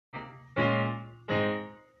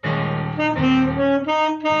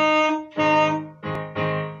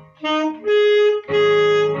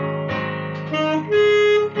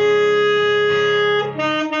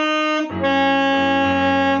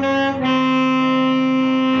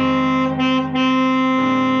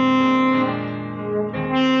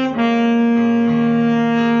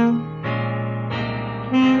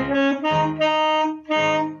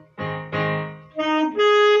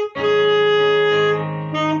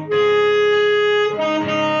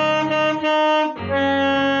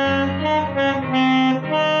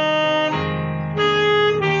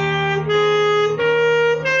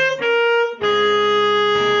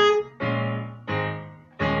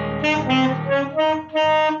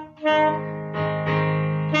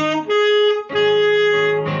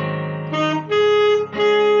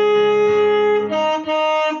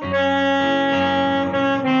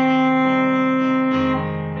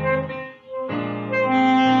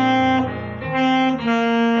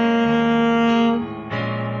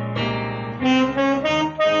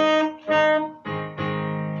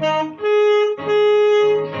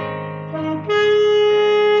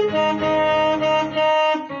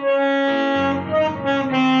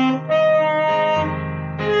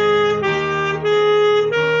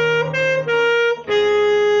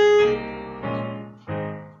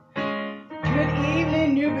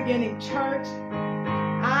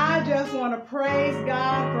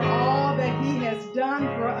God for all that he has done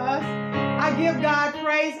for us. I give God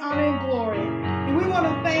praise, honor, and glory. And we want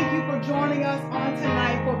to thank you for joining us on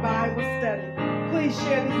tonight for Bible study. Please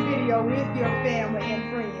share this video with your family and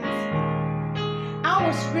friends.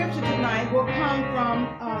 Our scripture tonight will come from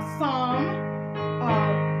Psalm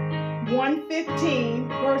 115,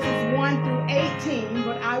 verses 1 through 18,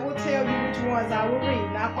 but I will tell you which ones I will read,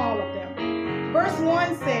 not all of them. Verse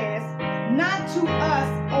 1 says, "Not to us,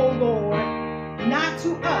 O Lord, not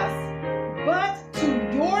to us, but to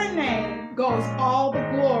your name goes all the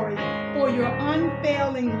glory for your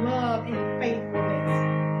unfailing love and faithfulness."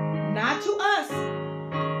 Not to us,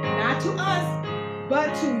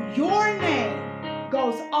 but to your name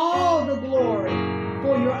goes all the glory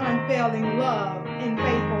for your unfailing love and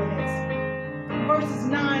faithfulness. Verses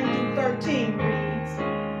 9 through 13 reads,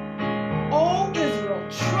 "O Israel,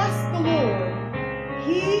 trust the Lord.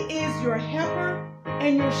 He is your helper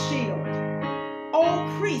and your shield. O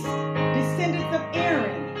priests, descendants of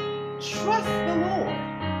Aaron, trust the Lord.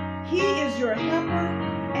 He is your helper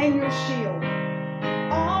and your shield.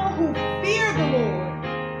 All who fear the Lord,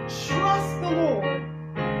 trust the Lord.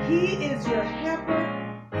 He is your helper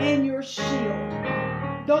and your shield.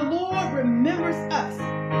 The Lord remembers us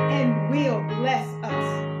and will bless us.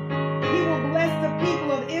 He will bless the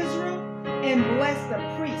people of Israel and bless the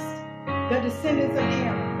priests, the descendants of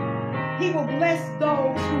Aaron. He will bless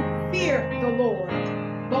those who fear the Lord,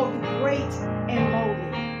 both great and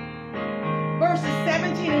lowly." Verses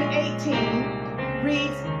 17 and 18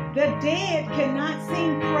 reads, "The dead cannot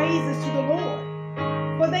sing praises to the Lord,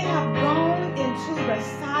 for they have gone into the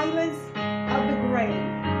silence of the grave.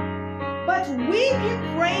 But we can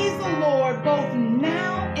praise the Lord both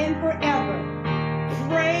now and forever."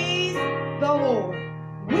 Praise the Lord.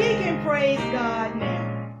 We can praise God now.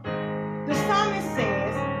 The psalmist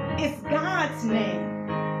says it's God's name,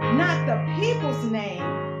 not the people's name,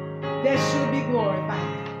 that should be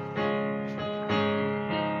glorified.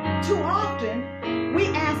 Too often, we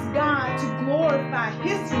ask God to glorify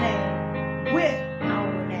his name with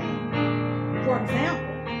our name. For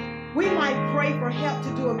example, we might pray for help to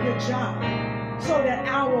do a good job so that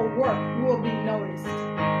our work will be noticed.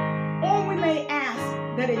 Or we may ask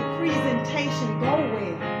that a presentation go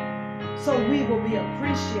well so we will be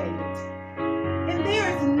appreciated. And there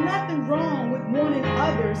is nothing wrong with wanting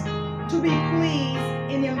others to be pleased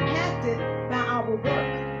and impacted by our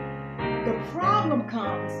work. The problem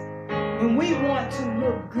comes when we want to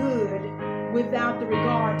look good without the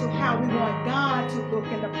regard to how we want God to look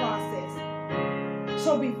in the process.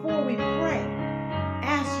 So before we pray,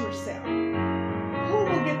 ask yourself, who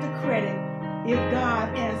will get the credit if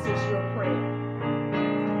God answers your prayer?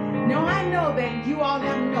 Now I know that you all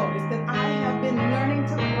have noticed that I have been learning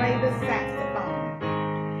to play the saxophone.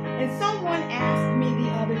 And someone asked me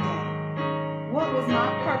the other day, what was my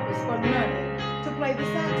purpose for learning to play the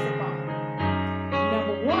saxophone?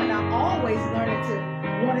 Number one, I always wanted to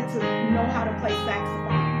know how to play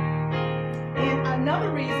saxophone. And another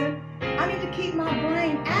reason, I need to keep my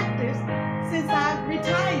brain active since I've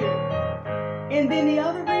retired. And then the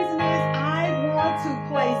other reason is I want to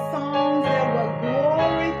play songs that will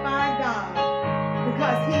glorify God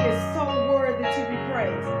because he is so worthy to be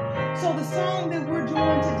praised. So the song that we're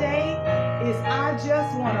doing today is I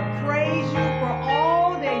Just Want to Praise You for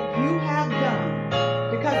All That You Have Done.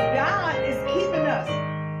 Because God is keeping us.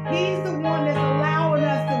 He's the one that's allowing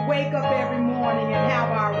us to wake up every morning and have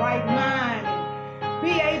our right mind and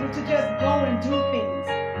be able to just go and do things.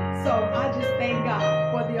 So I just thank God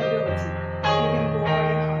for the ability to give him glory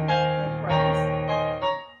and honor and praise.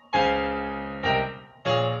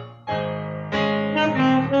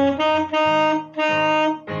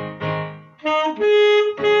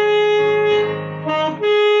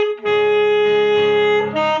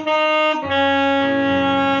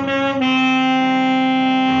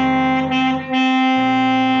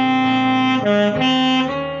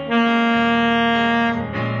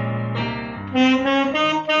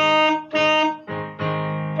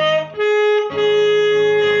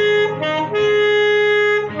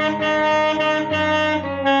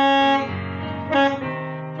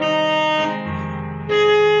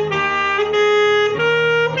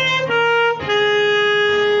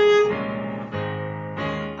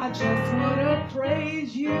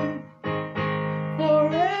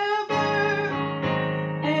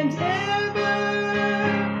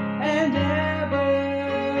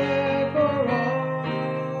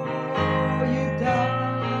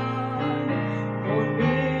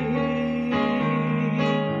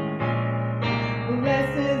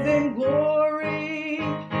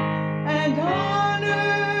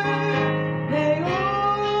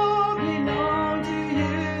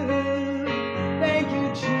 Thank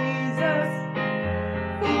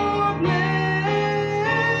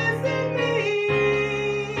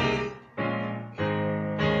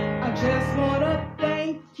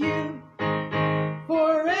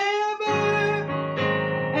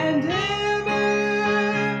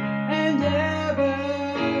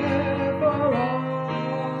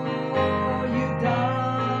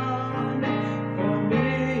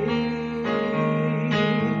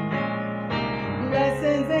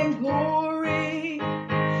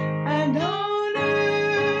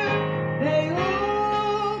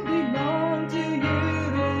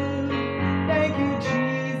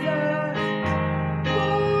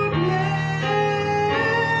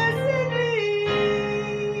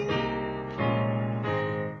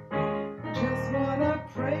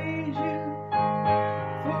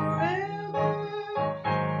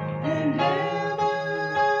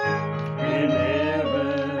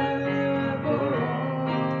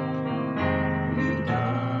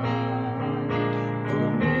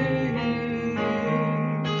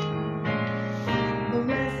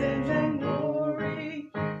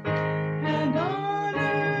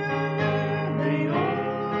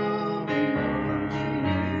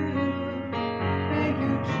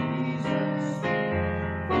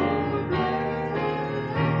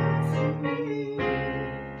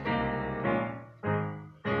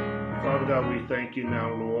thank you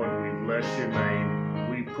now, Lord. We bless your name.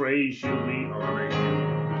 We praise you. We honor you.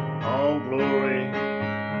 All glory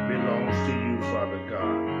belongs to you, Father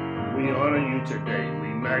God. We honor you today. We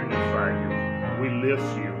magnify you. We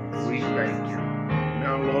lift you. We thank you.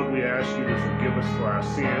 Now, Lord, we ask you to forgive us for our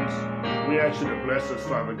sins. We ask you to bless us,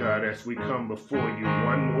 Father God, as we come before you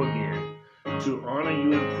one more again to honor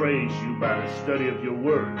you and praise you by the study of your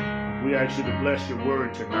word. We ask you to bless your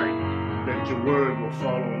word tonight, that your word will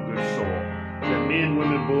fall on good soil, that men,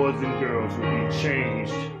 women, boys, and girls will be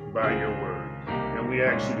changed by your word. And we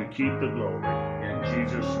ask you to keep the glory. In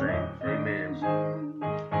Jesus' name, amen.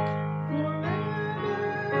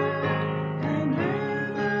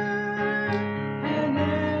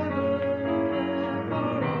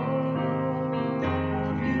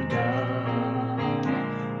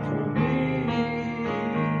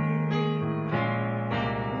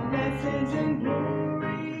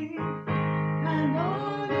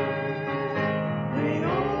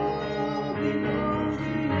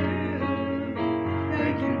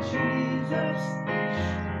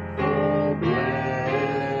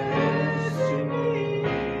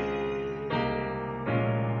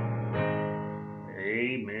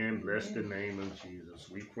 Bless the name of Jesus.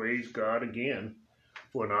 We praise God again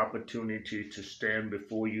for an opportunity to stand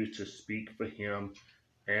before you to speak for him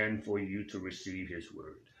and for you to receive his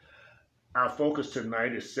word. Our focus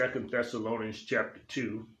tonight is 2 Thessalonians chapter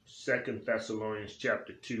 2. 2 Thessalonians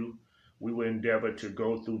chapter 2. We will endeavor to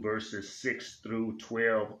go through verses 6 through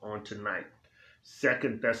 12 on tonight.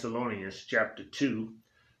 2 Thessalonians chapter 2,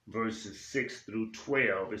 verses 6 through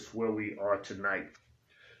 12 is where we are tonight.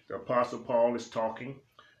 The Apostle Paul is talking.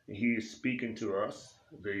 He is speaking to us.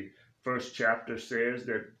 The first chapter says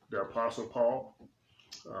that the Apostle Paul,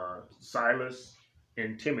 Silas,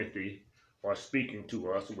 and Timothy are speaking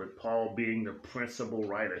to us, with Paul being the principal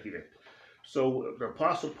writer here. So the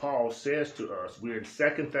Apostle Paul says to us, we're in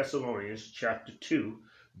 2 Thessalonians chapter 2,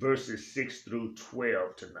 verses 6 through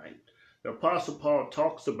 12 tonight. The Apostle Paul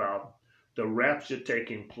talks about the rapture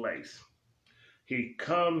taking place. He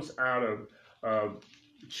comes out of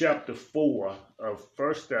chapter 4 of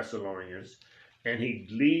 1 Thessalonians, and he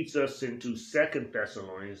leads us into 2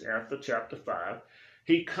 Thessalonians after chapter 5.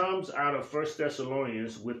 He comes out of 1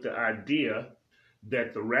 Thessalonians with the idea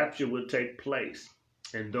that the rapture will take place,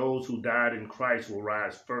 and those who died in Christ will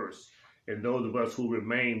rise first, and those of us who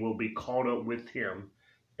remain will be caught up with him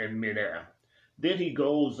in midair. Then he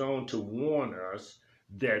goes on to warn us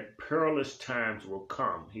that perilous times will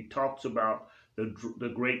come. He talks about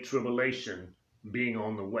the great tribulation being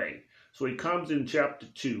on the way. So he comes in chapter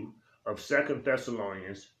 2 of 2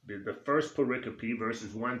 Thessalonians, the first pericope,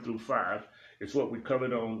 verses 1 through 5, is what we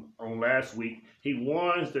covered on last week. He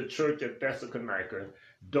warns the church at Thessalonica,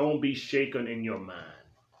 don't be shaken in your mind.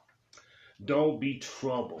 Don't be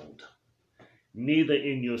troubled, neither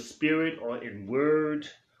in your spirit or in word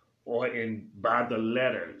or by the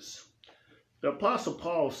letters. The Apostle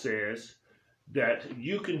Paul says that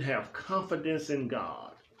you can have confidence in God.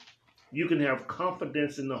 You can have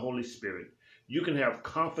confidence in the Holy Spirit. You can have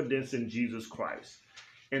confidence in Jesus Christ.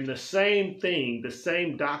 And the same thing, the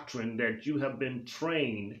same doctrine that you have been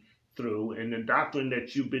trained through, and the doctrine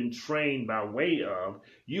that you've been trained by way of,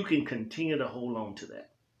 you can continue to hold on to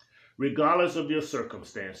that. Regardless of your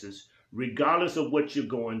circumstances, regardless of what you're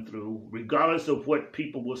going through, regardless of what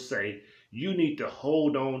people will say, you need to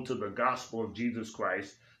hold on to the gospel of Jesus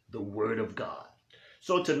Christ, the word of God.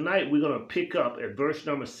 So tonight we're going to pick up at verse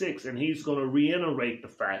number 6, and he's going to reiterate the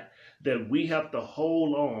fact that we have to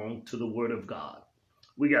hold on to the word of God.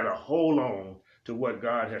 We got to hold on to what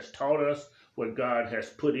God has taught us, what God has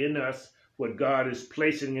put in us, what God is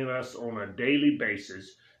placing in us on a daily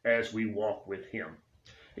basis as we walk with him.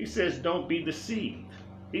 He says, don't be deceived.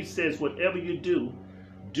 He says, whatever you do,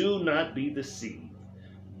 do not be deceived.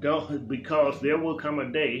 Don't, because there will come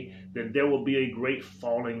a day that there will be a great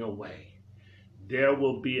falling away. There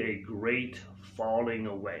will be a great falling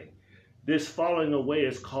away. This falling away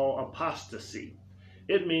is called apostasy.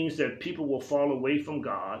 It means that people will fall away from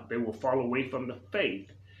God, they will fall away from the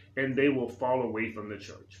faith, and they will fall away from the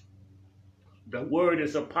church. The word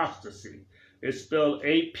is apostasy. It's spelled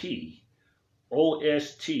A-P-O-S-T-A-S-Y.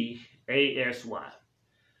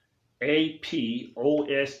 A-P-O-S-T-A-S-Y.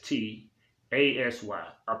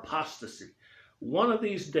 Apostasy. One of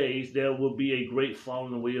these days, there will be a great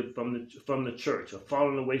falling away from the church, a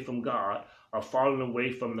falling away from God, a falling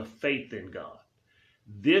away from the faith in God.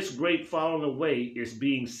 This great falling away is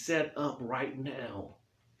being set up right now.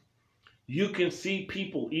 You can see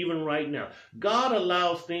people even right now. God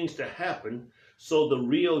allows things to happen so the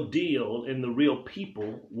real deal and the real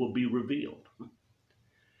people will be revealed.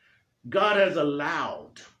 God has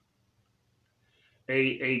allowed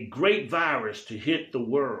a great virus to hit the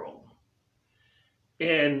world.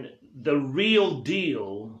 And the real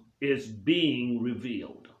deal is being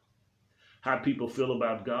revealed. How people feel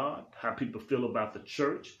about God, how people feel about the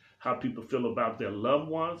church, how people feel about their loved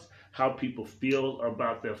ones, how people feel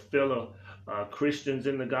about their fellow Christians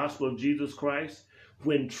in the gospel of Jesus Christ.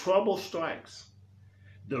 When trouble strikes,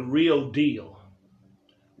 the real deal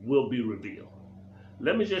will be revealed.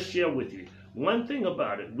 Let me just share with you one thing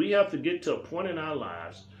about it. We have to get to a point in our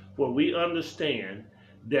lives where we understand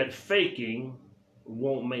that faking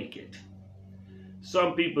won't make it.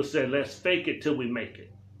 Some people say, let's fake it till we make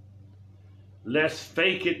it. Let's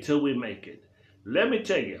fake it till we make it. Let me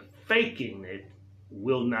tell you, faking it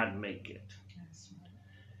will not make it.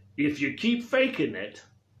 If you keep faking it,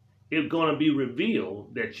 it's going to be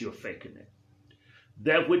revealed that you're faking it.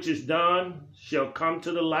 That which is done shall come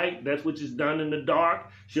to the light. That which is done in the dark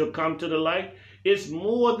shall come to the light. It's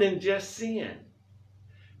more than just sin.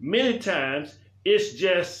 Many times, it's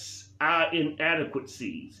just our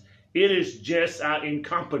inadequacies. It is just our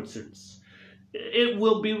incompetence. It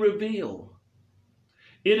will be revealed.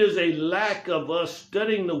 It is a lack of us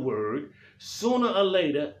studying the word. Sooner or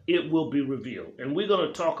later, it will be revealed. And we're going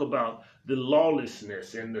to talk about the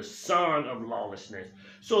lawlessness and the son of lawlessness.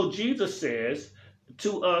 So Jesus says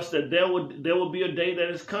to us that there will be a day that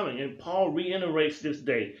is coming. And Paul reiterates this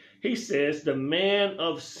day. He says the man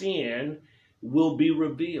of sin will be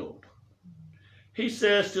revealed. He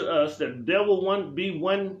says to us that there will be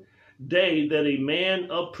one day that a man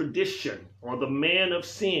of perdition, or the man of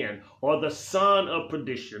sin, or the son of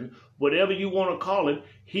perdition, whatever you want to call it,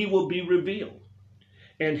 he will be revealed.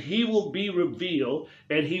 And he will be revealed,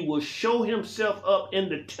 and he will show himself up in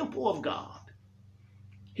the temple of God.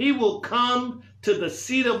 He will come to the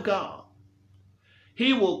seat of God.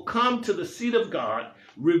 He will come to the seat of God,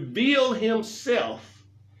 reveal himself,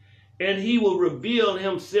 and he will reveal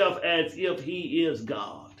himself as if he is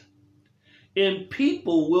God. And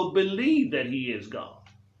people will believe that he is God.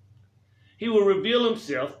 He will reveal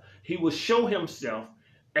himself. He will show himself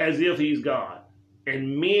as if he's God.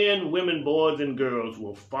 And men, women, boys, and girls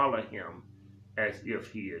will follow him as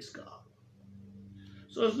if he is God.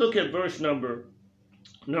 So let's look at verse number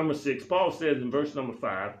 6. Paul says in verse number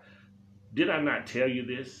 5, did I not tell you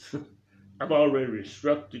this? I've already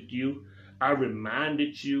instructed you. I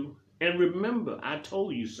reminded you. And remember, I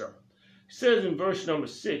told you so. He says in verse number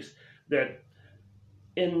 6 that,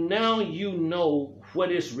 and now you know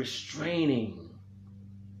what is restraining,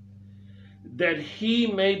 that he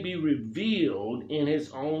may be revealed in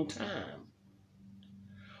his own time.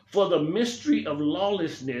 For the mystery of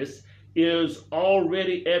lawlessness is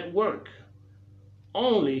already at work.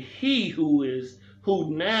 Only he who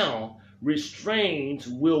now restrains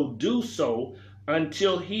will do so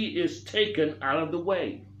until he is taken out of the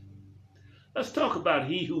way. Let's talk about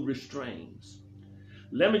he who restrains.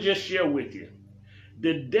 Let me just share with you.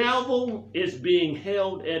 The devil is being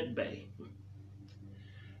held at bay.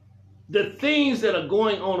 The things that are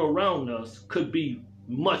going on around us could be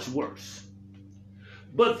much worse.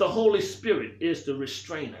 But the Holy Spirit is the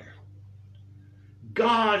restrainer.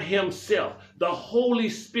 God himself, the Holy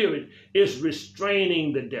Spirit, is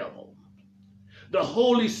restraining the devil. The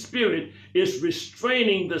Holy Spirit is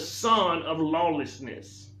restraining the son of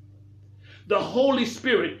lawlessness. The Holy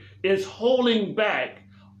Spirit is holding back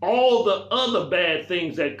all the other bad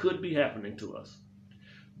things that could be happening to us.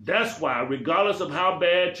 That's why, regardless of how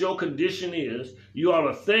bad your condition is, you ought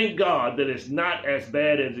to thank God that it's not as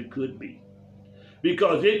bad as it could be.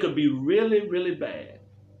 Because it could be really, really bad.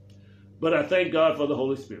 But I thank God for the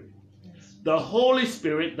Holy Spirit. Yes. The Holy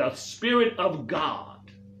Spirit, the Spirit of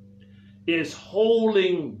God, is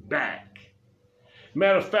holding back.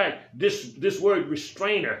 Matter of fact, this word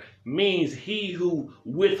restrainer means he who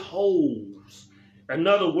withholds.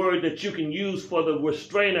 Another word that you can use for the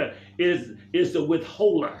restrainer is the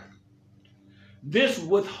withholder. This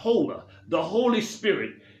withholder, the Holy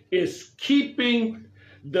Spirit, is keeping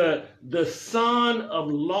the son of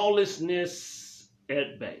lawlessness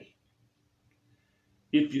at bay.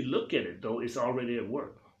 If you look at it, though, it's already at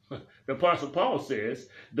work. The Apostle Paul says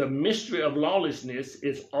the mystery of lawlessness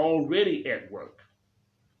is already at work.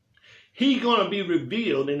 He's going to be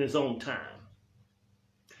revealed in his own time.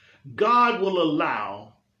 God will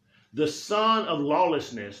allow the son of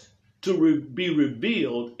lawlessness to be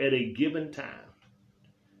revealed at a given time.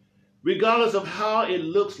 Regardless of how it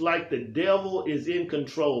looks like the devil is in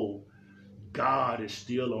control, God is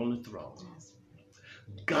still on the throne.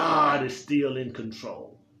 God is still in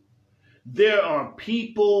control. There are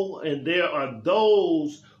people and there are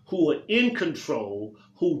those who are in control,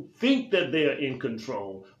 who think that they are in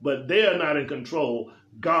control, but they are not in control.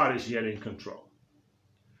 God is yet in control.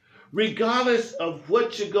 Regardless of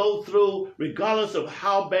what you go through, regardless of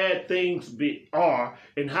how bad things are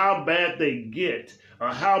and how bad they get or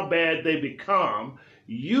how bad they become,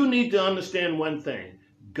 you need to understand one thing.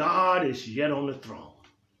 God is yet on the throne.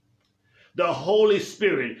 The Holy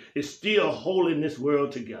Spirit is still holding this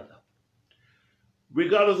world together.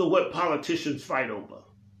 Regardless of what politicians fight over,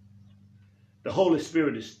 the Holy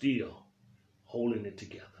Spirit is still holding it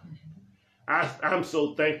together. I'm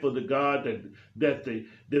so thankful to God that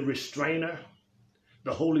the restrainer,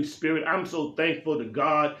 the Holy Spirit, I'm so thankful to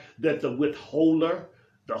God that the withholder,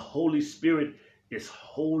 the Holy Spirit is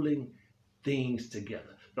holding things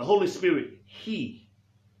together. The Holy Spirit, He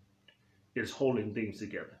is holding things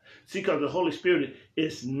together. See, because the Holy Spirit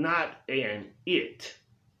is not an it.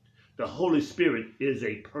 The Holy Spirit is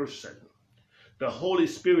a person. The Holy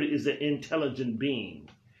Spirit is an intelligent being.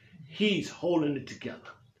 He's holding it together.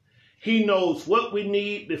 He knows what we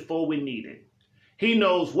need before we need it. He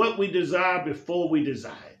knows what we desire before we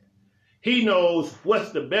desire it. He knows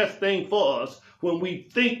what's the best thing for us when we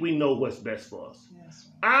think we know what's best for us. Yes.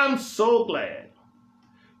 I'm so glad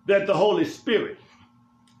that the Holy Spirit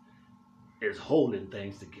is holding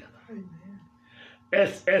things together. Amen.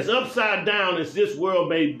 As upside down as this world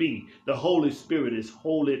may be, the Holy Spirit is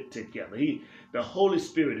holding it together. The Holy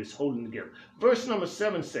Spirit is holding it together. Verse number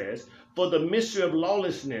 7 says, for the mystery of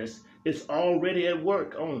lawlessness is already at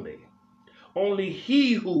work only. Only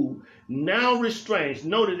he who now restrains,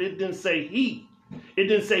 notice it didn't say he. It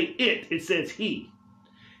didn't say it says he.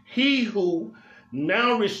 He who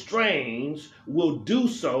now restrains will do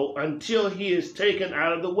so until he is taken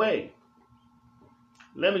out of the way.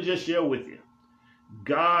 Let me just share with you.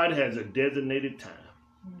 God has a designated time.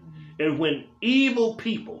 And when evil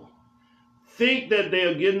people think that they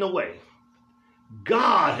are getting away,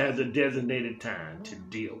 God has a designated time to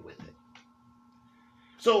deal with it.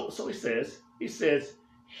 So he says,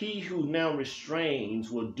 he who now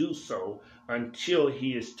restrains will do so until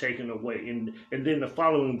he is taken away. And then the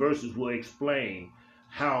following verses will explain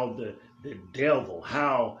how the devil,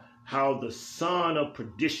 how the son of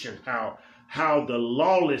perdition, how the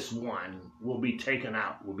lawless one will be taken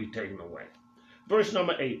out, will be taken away. Verse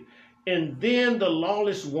number 8, and then the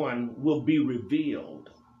lawless one will be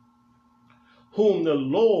revealed, whom the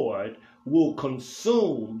Lord will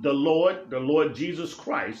consume, the Lord Jesus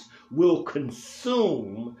Christ will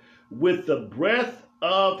consume with the breath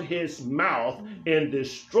of his mouth and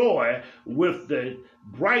destroy with the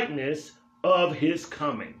brightness of his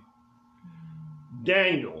coming.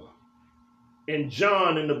 Daniel and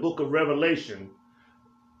John in the book of Revelation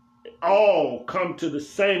all come to the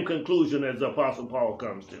same conclusion as the Apostle Paul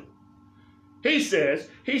comes to. He says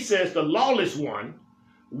the lawless one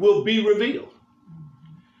will be revealed.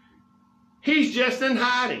 He's just in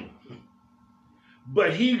hiding.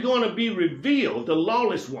 But he's going to be revealed, the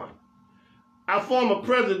lawless one. Our former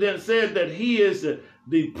president said that he is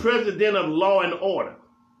the president of law and order.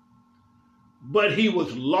 But he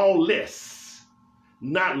was lawless,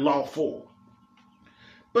 not lawful.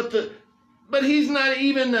 But he's not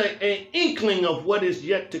even an inkling of what is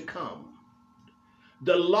yet to come.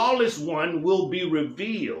 The lawless one will be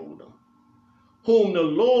revealed, whom the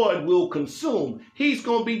Lord will consume. He's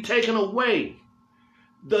going to be taken away.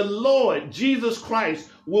 The Lord, Jesus Christ,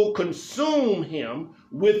 will consume him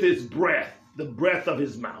with his breath, the breath of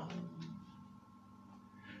his mouth.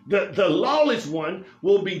 The lawless one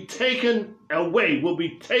will be taken away, will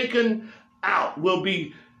be taken out, will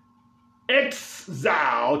be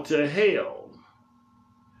exiled to hell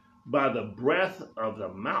by the breath of the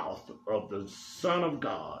mouth of the Son of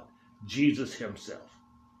God, Jesus himself.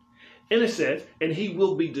 And it says, and he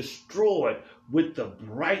will be destroyed with the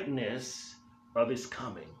brightness of his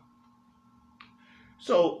coming.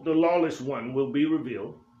 So the lawless one will be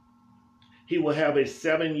revealed. He will have a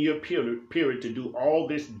 7-year period to do all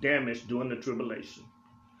this damage during the tribulation.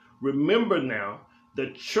 Remember now,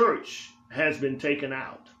 the church has been taken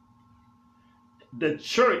out. The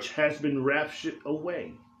church has been raptured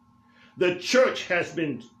away. The church has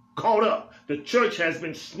been caught up. The church has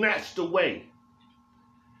been snatched away.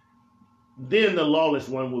 Then the lawless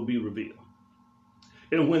one will be revealed.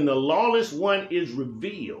 And when the lawless one is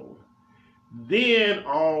revealed, then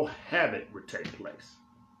all havoc will take place.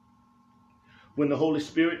 When the Holy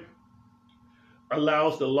Spirit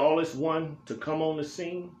allows the lawless one to come on the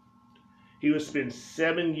scene, he will spend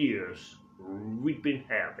 7 years reaping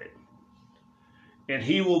havoc. And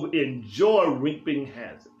he will enjoy reaping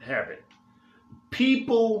havoc.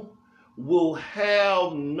 People will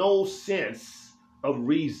have no sense of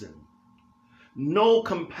reason, no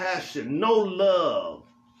compassion, no love.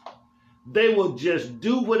 They will just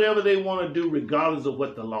do whatever they want to do regardless of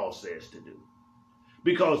what the law says to do.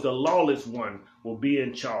 because the lawless one will be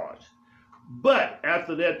in charge. But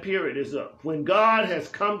after that period is up, when God has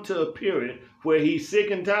come to a period where he's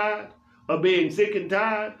sick and tired of being sick and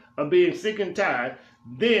tired of being sick and tired,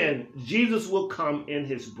 then Jesus will come in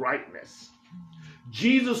his brightness.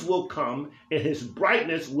 Jesus will come and his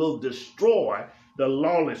brightness will destroy the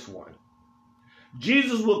lawless one.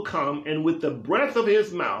 Jesus will come and with the breath of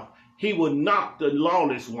his mouth, he will knock the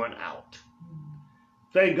lawless one out.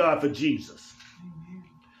 Thank God for Jesus.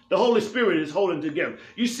 The Holy Spirit is holding together.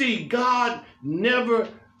 You see, God never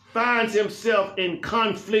finds himself in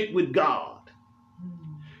conflict with God.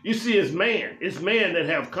 You see, it's man that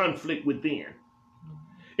have conflict within.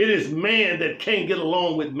 It is man that can't get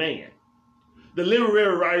along with man. The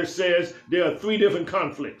literary writer says there are three different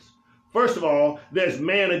conflicts. First of all, there's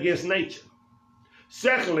man against nature.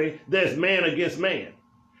 Secondly, there's man against man.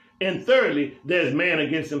 And thirdly, there's man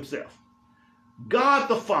against himself. God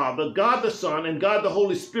the Father, God the Son, and God the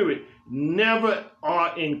Holy Spirit never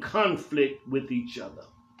are in conflict with each other.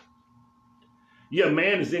 Yeah,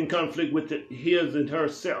 man is in conflict with his and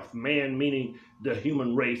herself. Man meaning the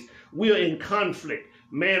human race. We are in conflict.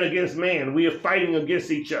 Man against man. We are fighting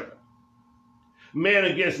against each other. Man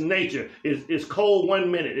against nature. It's cold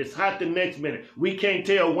one minute. It's hot the next minute. We can't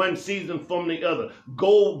tell one season from the other.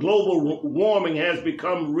 Global warming has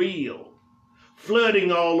become real.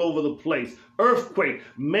 Flooding all over the place. Earthquake.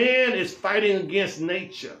 Man is fighting against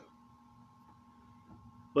nature.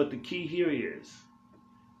 But the key here is,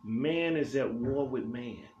 man is at war with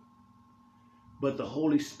man. But the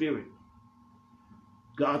Holy Spirit,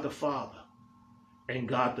 God the Father, and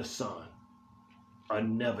God the Son are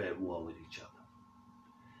never at war with each other.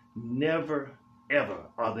 Never, ever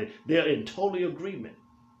are they. They're in total agreement.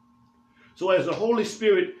 So as the Holy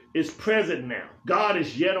Spirit is present now, God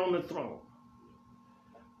is yet on the throne.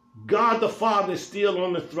 God the Father is still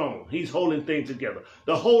on the throne. He's holding things together.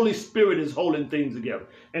 The Holy Spirit is holding things together.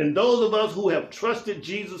 And those of us who have trusted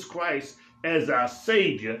Jesus Christ as our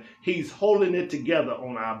Savior, he's holding it together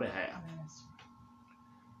on our behalf.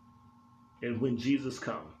 And when Jesus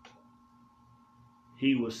comes,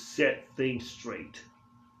 he will set things straight.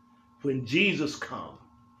 When Jesus comes,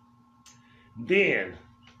 then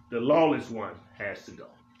the lawless one has to go.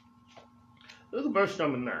 Look at verse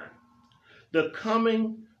number 9. The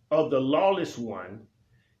coming of the lawless one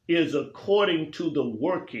is according to the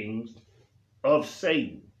workings of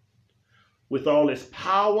Satan, with all his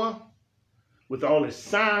power, with all his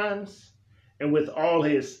signs, and with all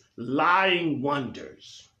his lying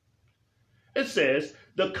wonders. It says,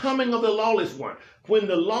 the coming of the lawless one. When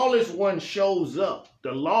the lawless one shows up,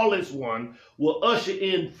 the lawless one will usher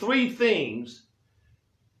in three things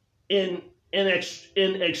in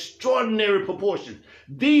extraordinary proportions.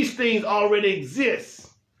 These things already exist.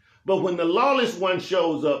 But when the lawless one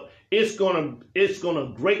shows up, it's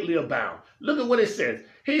gonna greatly abound. Look at what it says.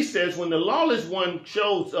 He says when the lawless one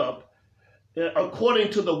shows up,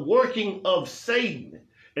 according to the working of Satan.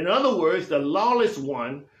 In other words, the lawless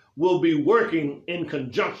one will be working in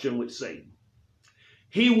conjunction with Satan.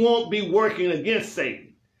 He won't be working against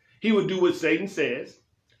Satan. He will do what Satan says.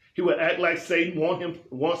 He will act like Satan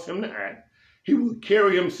wants him to act. He will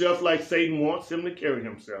carry himself like Satan wants him to carry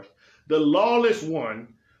himself. The lawless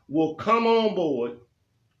one will come on board.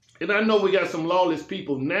 And I know we got some lawless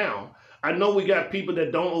people now. I know we got people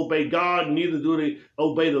that don't obey God, neither do they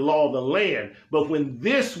obey the law of the land. But when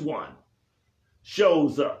this one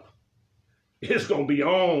shows up, it's going to be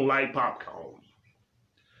on like popcorn.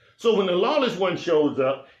 So when the lawless one shows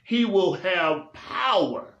up, he will have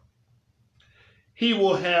power. He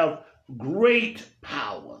will have great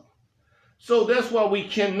power. So that's why we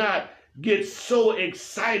cannot get so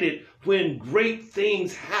excited when great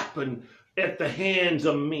things happen at the hands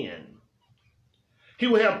of men. He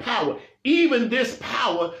will have power. Even this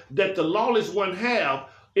power that the lawless one have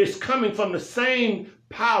is coming from the same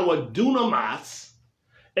power, dunamis,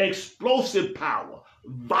 explosive power,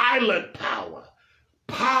 violent power,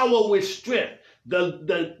 power with strength.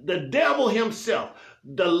 The devil himself,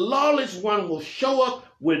 the lawless one will show up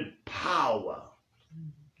with power.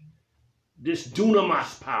 This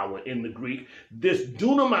dunamis power in the Greek, this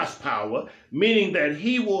dunamis power, meaning that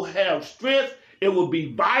he will have strength, it will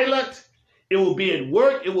be violent, it will be at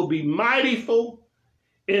work, it will be mightyful,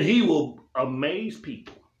 and he will amaze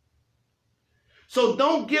people. So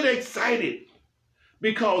don't get excited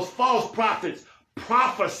because false prophets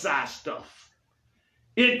prophesy stuff.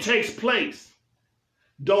 It takes place.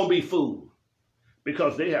 Don't be fooled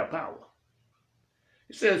because they have power.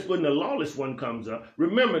 It says when the lawless one comes up,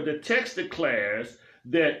 remember the text declares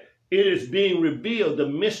that it is being revealed. The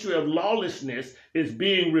mystery of lawlessness is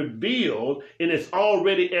being revealed and it's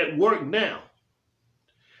already at work now.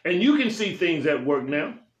 And you can see things at work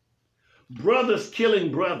now. Brothers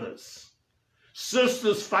killing brothers.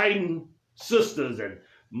 Sisters fighting sisters, and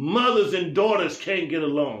mothers and daughters can't get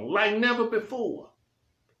along like never before.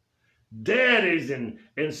 Daddies and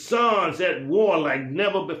sons at war like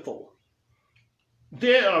never before.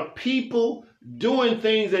 There are people doing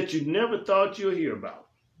things that you never thought you'd hear about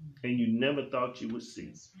and you never thought you would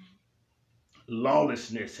see.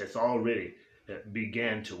 Lawlessness has already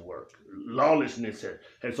began to work. Lawlessness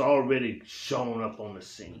has already shown up on the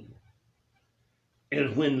scene.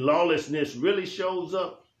 And when lawlessness really shows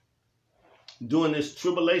up during this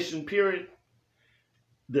tribulation period,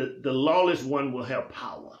 the lawless one will have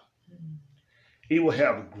power. He will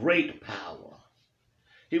have great power.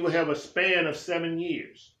 He will have a span of 7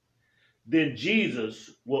 years. Then Jesus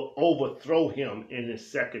will overthrow him in his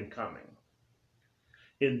second coming.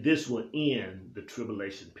 And this will end the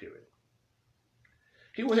tribulation period.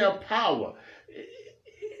 He will have power.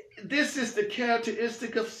 This is the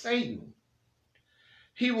characteristic of Satan.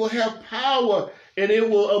 He will have power, and it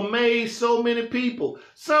will amaze so many people.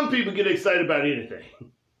 Some people get excited about anything.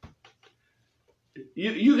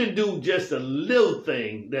 You can do just a little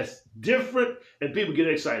thing that's different, and people get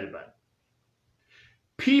excited about it.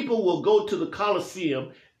 People will go to the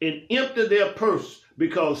Colosseum and empty their purse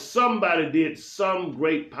because somebody did some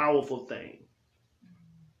great, powerful thing.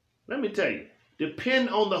 Let me tell you, depend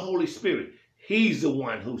on the Holy Spirit. He's the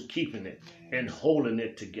one who's keeping it and holding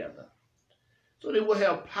it together. So they will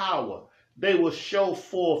have power. They will show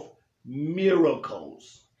forth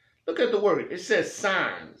miracles. Look at the word. It says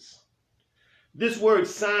signs. This word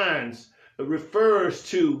signs refers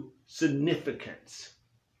to significance.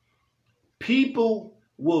 People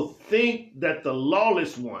will think that the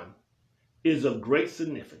lawless one is of great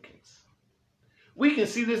significance. We can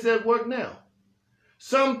see this at work now.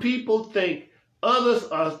 Some people think others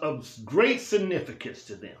are of great significance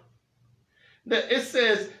to them. It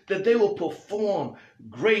says that they will perform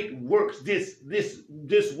great works. This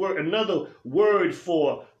word, another word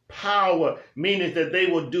for power, meaning that they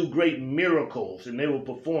will do great miracles and they will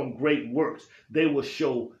perform great works. They will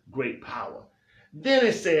show great power. Then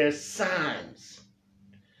it says signs,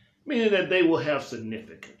 meaning that they will have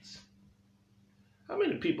significance. How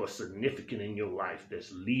many people are significant in your life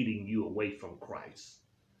that's leading you away from Christ,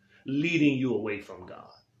 leading you away from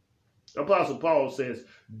God? Apostle Paul says,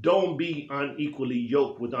 don't be unequally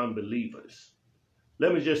yoked with unbelievers.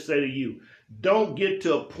 Let me just say to you, don't get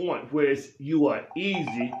to a point where you are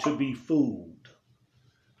easy to be fooled.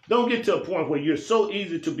 Don't get to a point where you're so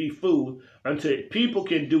easy to be fooled until people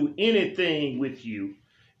can do anything with you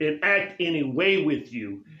and act any way with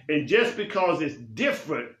you. And just because it's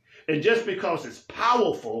different, and just because it's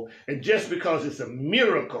powerful, and just because it's a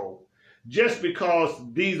miracle, just because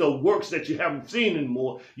these are works that you haven't seen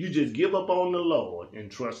anymore, you just give up on the Lord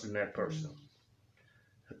and trust in that person.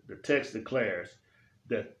 The text declares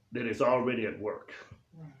that it's already at work.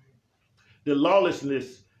 The lawless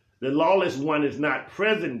one is not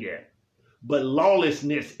present yet, but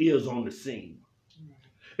lawlessness is on the scene.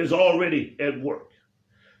 It's already at work.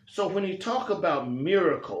 So when he talks about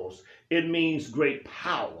miracles, it means great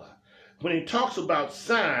power. When he talks about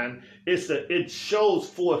sign, it shows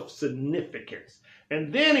forth significance.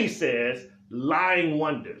 And then he says, lying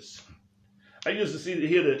wonders. I used to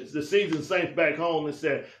hear the seasoned saints back home and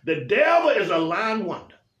said, the devil is a lying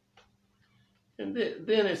wonder. And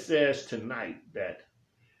then it says tonight that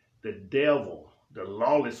the devil, the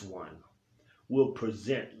lawless one, will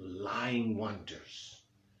present lying wonders.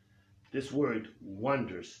 This word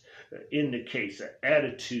wonders indicates an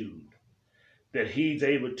attitude that he's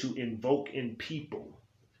able to invoke in people.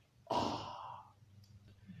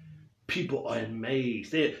 People are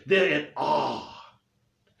amazed. They're in awe.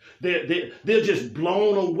 They're just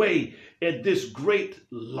blown away at this great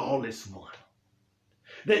lawless one.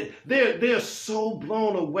 They're so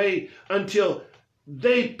blown away until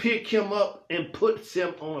they pick him up and put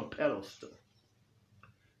him on a pedestal.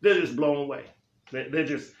 They're just blown away. They're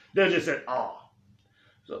just at awe.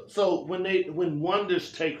 So when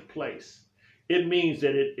wonders take place, it means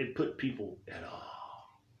that it put people at awe.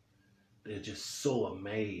 They're just so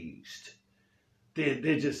amazed.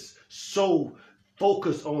 They're just so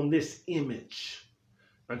focused on this image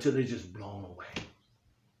until they're just blown away.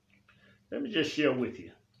 Let me just share with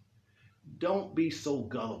you. Don't be so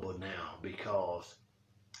gullible now because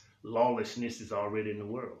lawlessness is already in the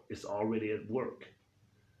world. It's already at work.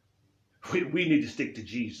 We need to stick to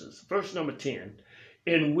Jesus. Verse number 10.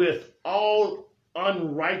 And with all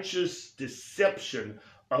unrighteous deception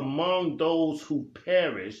among those who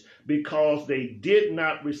perish because they did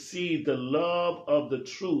not receive the love of the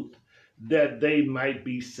truth that they might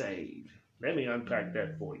be saved. Let me unpack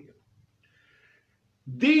that for you.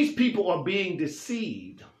 These people are being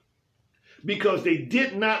deceived because they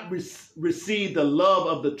did not receive the love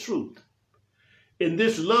of the truth. And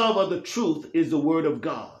this love of the truth is the word of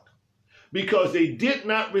God. Because they did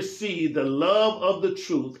not receive the love of the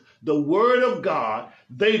truth, the word of God,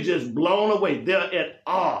 they just blown away. They're at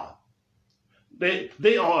awe.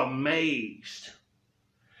 They are amazed.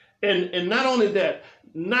 And not only that,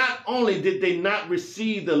 not only did they not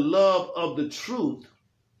receive the love of the truth,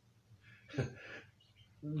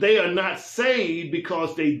 they are not saved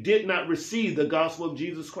because they did not receive the gospel of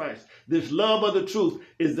Jesus Christ. This love of the truth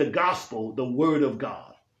is the gospel, the word of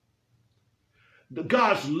God.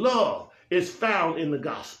 God's love is found in the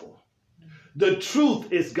gospel. The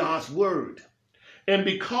truth is God's word. And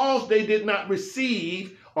because they did not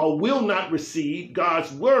receive or will not receive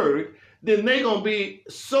God's word, then they're going to be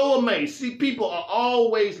so amazed. See, people are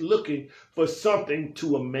always looking for something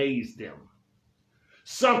to amaze them,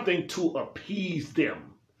 something to appease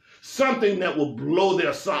them, something that will blow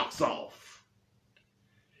their socks off.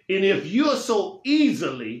 And if you're so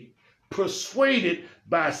easily persuaded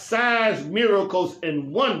by signs, miracles,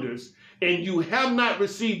 and wonders, and you have not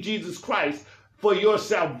received Jesus Christ for your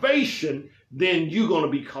salvation, then you're going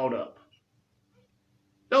to be caught up.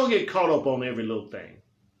 Don't get caught up on every little thing.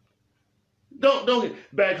 Don't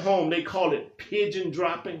get, back home, they call it pigeon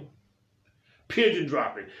dropping. Pigeon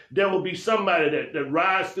dropping. There will be somebody that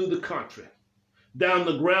rides through the country, down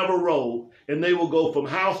the gravel road, and they will go from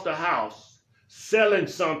house to house, selling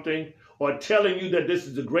something or telling you that this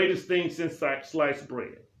is the greatest thing since sliced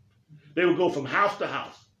bread. They will go from house to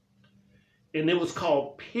house. And it was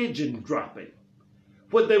called pigeon dropping.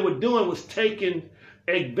 What they were doing was taking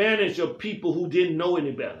advantage of people who didn't know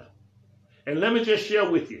any better. And let me just share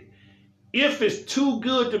with you, if it's too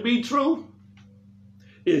good to be true,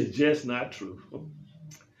 it's just not true.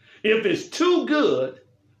 If it's too good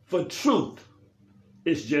for truth,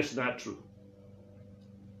 it's just not true.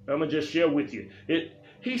 I'm going to just share with you.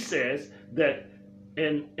 He says that,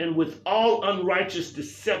 and with all unrighteous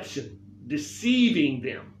deception, deceiving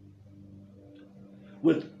them.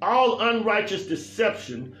 With all unrighteous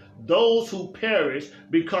deception, those who perish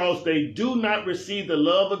because they do not receive the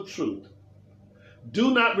love of truth,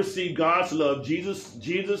 do not receive God's love,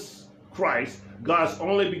 Jesus Christ, God's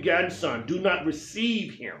only begotten Son, do not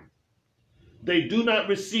receive him. They do not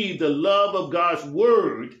receive the love of God's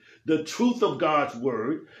word, the truth of God's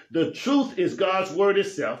word. The truth is God's word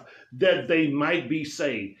itself, that they might be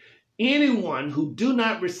saved. Anyone who do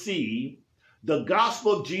not receive the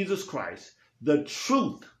gospel of Jesus Christ, the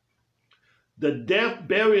truth, the death,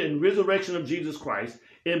 burial, and resurrection of Jesus Christ,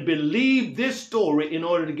 and believe this story in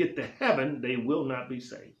order to get to heaven, they will not be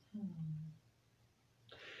saved.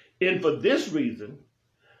 And for this reason,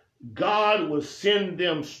 God will send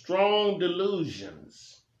them strong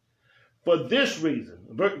delusions. For this reason,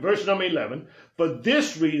 verse number 11, for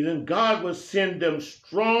this reason, God will send them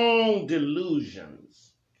strong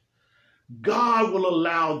delusions. God will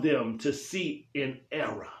allow them to see in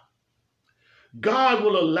error. God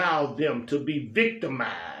will allow them to be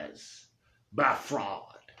victimized by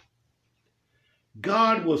fraud.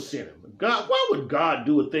 God will send them. God, why would God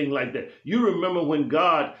do a thing like that? You remember when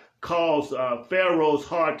God caused Pharaoh's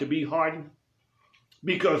heart to be hardened?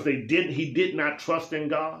 Because he did not trust in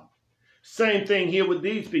God. Same thing here with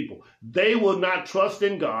these people. They will not trust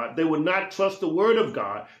in God. They will not trust the word of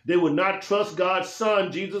God. They will not trust God's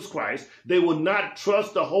Son, Jesus Christ. They will not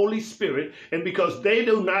trust the Holy Spirit. And because they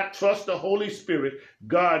do not trust the Holy Spirit,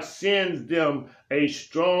 God sends them a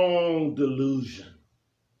strong delusion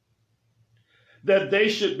that they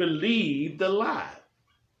should believe the lie.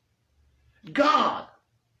 God,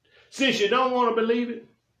 since you don't want to believe it,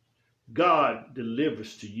 God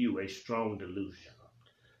delivers to you a strong delusion.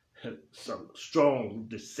 Some strong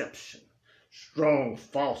deception, strong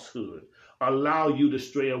falsehood, allow you to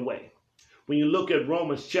stray away. When you look at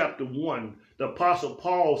Romans chapter 1, the Apostle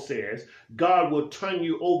Paul says, God will turn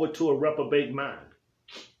you over to a reprobate mind.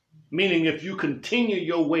 Meaning if you continue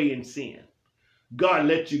your way in sin, God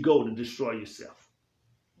lets you go to destroy yourself.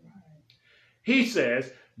 He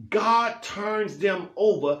says, God turns them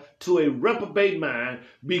over to a reprobate mind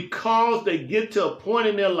because they get to a point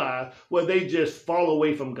in their life where they just fall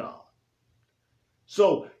away from God.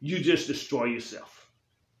 So you just destroy yourself.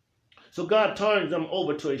 So God turns them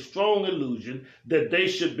over to a strong illusion that they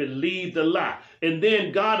should believe the lie. And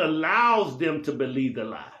then God allows them to believe the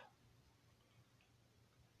lie.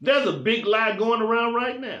 There's a big lie going around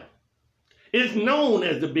right now. It's known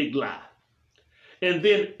as the big lie. And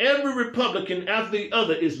then every Republican after the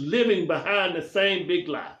other is living behind the same big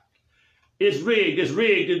lie. It's rigged, it's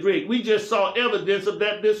rigged, it's rigged. We just saw evidence of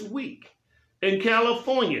that this week. in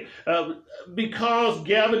California, because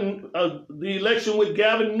the election with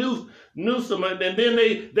Gavin Newsom, and then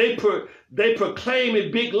they proclaim a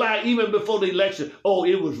big lie even before the election. Oh,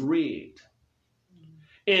 it was rigged.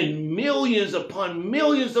 And millions upon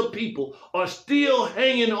millions of people are still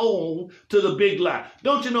hanging on to the big lie.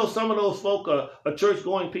 Don't you know some of those folk are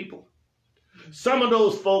church-going people? Some of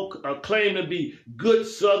those folk claim to be good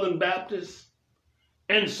Southern Baptists.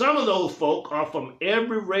 And some of those folk are from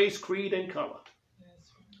every race, creed, and color.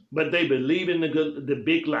 But they believe in the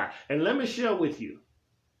big lie. And let me share with you,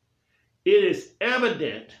 it is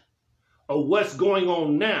evident of what's going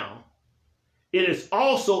on now. It is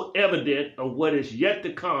also evident of what is yet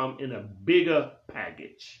to come in a bigger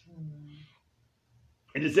package.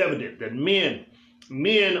 It is evident that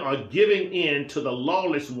men are giving in to the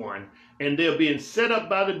lawless one, and they're being set up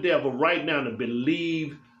by the devil right now to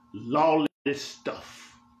believe lawless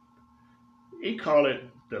stuff. He call it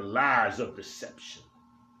the lies of deception.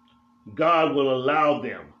 God will allow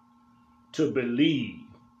them to believe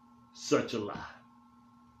such a lie.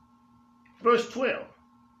 Verse 12.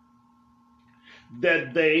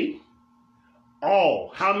 That they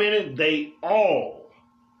all, how many? They all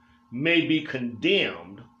may be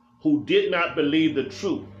condemned who did not believe the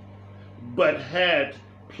truth, but had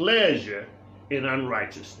pleasure in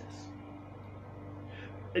unrighteousness.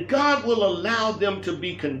 God will allow them to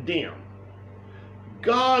be condemned.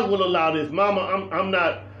 God will allow this. Mama, I'm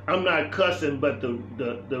not cussing, but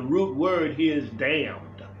the root word here is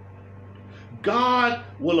damned. God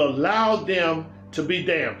will allow them to be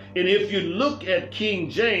damned. And if you look at King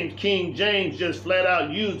James just flat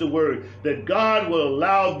out used the word that God will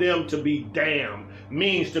allow them to be damned,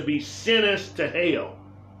 means to be sentenced to hell,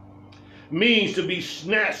 means to be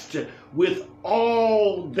snatched with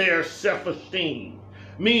all their self-esteem,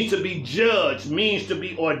 means to be judged, means to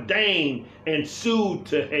be ordained and sued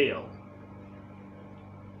to hell.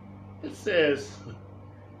 It says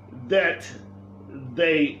that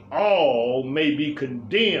they all may be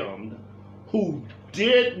condemned who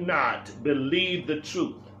did not believe the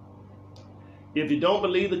truth. If you don't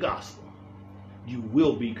believe the gospel, you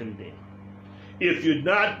will be condemned. If you're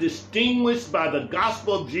not distinguished by the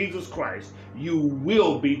gospel of Jesus Christ, you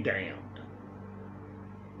will be damned.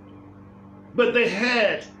 But they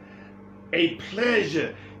had a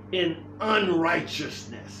pleasure in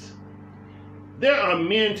unrighteousness. There are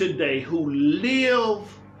men today who live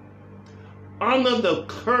under the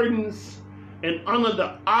curtains and under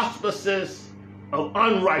the auspices of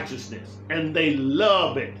unrighteousness, and they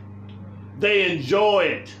love it. They enjoy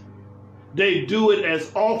it. They do it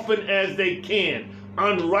as often as they can.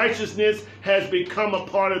 Unrighteousness has become a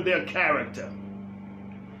part of their character.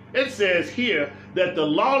 It says here that the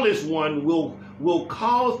lawless one will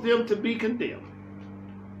cause them to be condemned.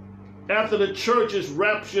 After the church is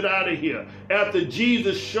raptured out of here, after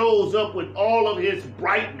Jesus shows up with all of his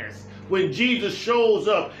brightness, when Jesus shows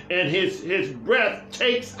up and his breath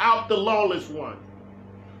takes out the lawless one,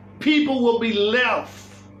 people will be left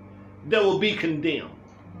that will be condemned.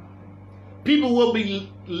 People will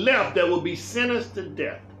be left that will be sentenced to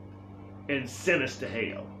death and sentenced to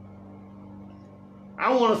hell.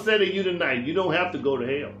 I want to say to you tonight, you don't have to go to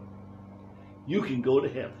hell. You can go to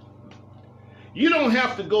heaven. You don't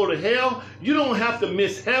have to go to hell. You don't have to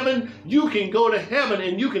miss heaven. You can go to heaven,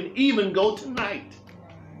 and you can even go tonight.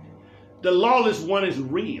 The lawless one is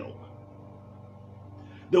real.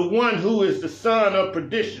 The one who is the son of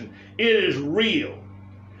perdition, it is real.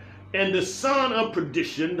 And the son of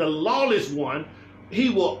perdition, the lawless one, he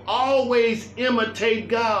will always imitate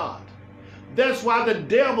God. That's why the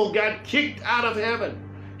devil got kicked out of heaven.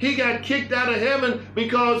 He got kicked out of heaven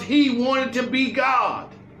because he wanted to be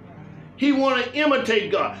God. He wanted to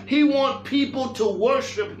imitate God. He wanted people to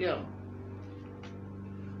worship him.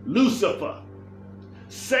 Lucifer,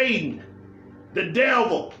 Satan, the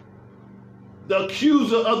devil, the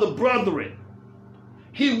accuser of the brethren.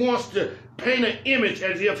 He wants to paint an image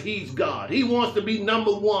as if he's God. He wants to be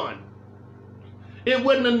number one. It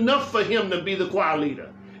wasn't enough for him to be the choir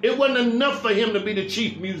leader. It wasn't enough for him to be the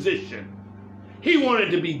chief musician. He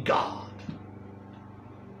wanted to be God.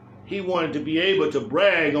 He wanted to be able to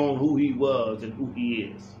brag on who he was and who he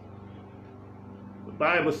is. The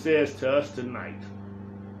Bible says to us tonight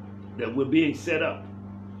that we're being set up.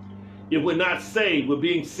 If we're not saved, we're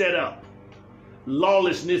being set up.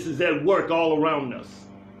 Lawlessness is at work all around us.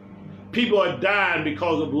 People are dying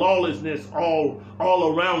because of lawlessness all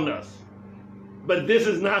around us. But this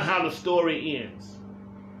is not how the story ends.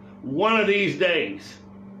 One of these days,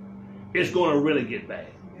 it's going to really get bad.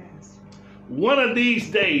 Yes. One of these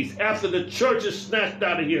days, after the church is snatched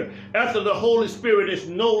out of here, after the Holy Spirit is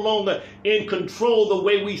no longer in control the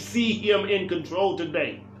way we see him in control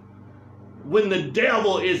today, when the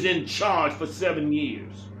devil is in charge for 7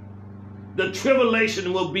 years, the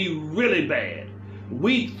tribulation will be really bad.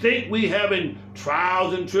 We think we having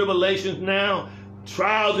trials and tribulations now.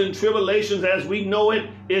 Trials and tribulations as we know it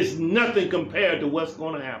is nothing compared to what's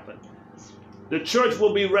going to happen. The church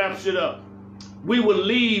will be raptured up. We will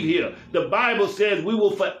leave here. The Bible says we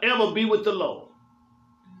will forever be with the Lord.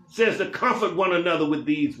 It says to comfort one another with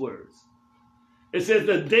these words. It says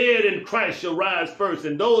the dead in Christ shall rise first,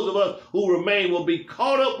 and those of us who remain will be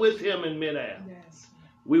caught up with him in midair. Yes.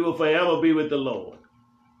 We will forever be with the Lord.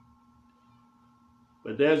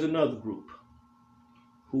 But there's another group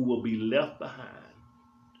who will be left behind.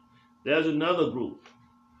 There's another group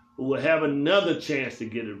who will have another chance to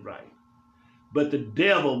get it right. But the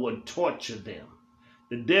devil will torture them.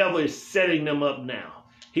 The devil is setting them up now.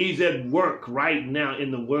 He's at work right now in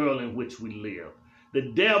the world in which we live.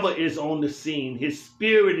 The devil is on the scene. His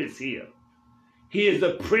spirit is here. He is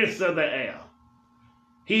the prince of the air.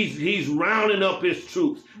 He's rounding up his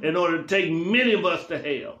troops in order to take many of us to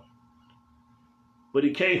hell. But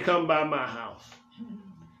he can't come by my house.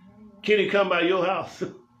 Can he come by your house?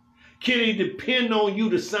 Can he depend on you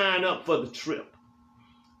to sign up for the trip?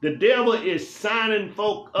 The devil is signing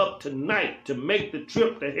folk up tonight to make the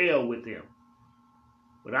trip to hell with him.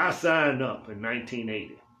 But I signed up in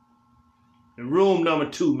 1980. In room number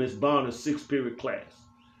 2, Miss Bonner's 6th period class,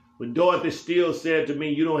 when Dorothy Steele said to me,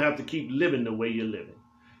 you don't have to keep living the way you're living.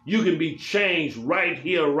 You can be changed right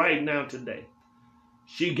here, right now, today.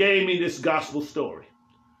 She gave me this gospel story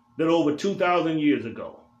that over 2,000 years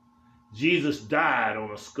ago, Jesus died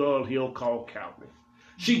on a skull hill called Calvary.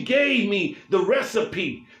 She gave me the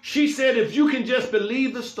recipe. She said, if you can just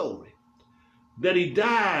believe the story, that he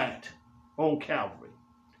died on Calvary,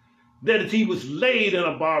 that he was laid in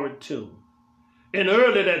a borrowed tomb, and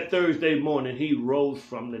early that Thursday morning, he rose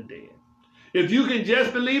from the dead. If you can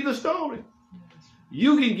just believe the story,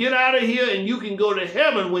 you can get out of here and you can go to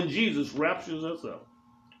heaven when Jesus raptures us up.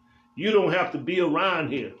 You don't have to be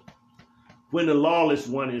around here when the lawless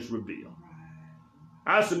one is revealed.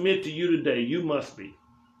 I submit to you today, you must be.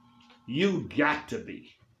 You got to be.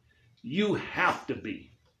 You have to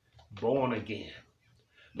be born again.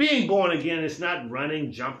 Being born again is not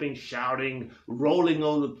running, jumping, shouting, rolling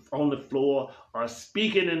on the floor, or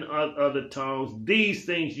speaking in other tongues. These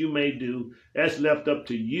things you may do. That's left up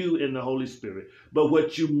to you in the Holy Spirit. But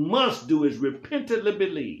what you must do is repentantly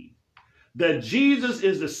believe that Jesus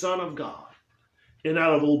is the Son of God. And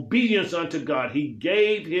out of obedience unto God, he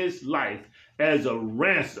gave his life as a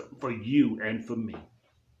ransom for you and for me.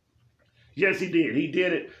 Yes, he did. He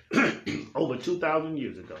did it over 2,000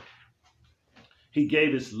 years ago. He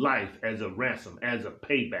gave his life as a ransom, as a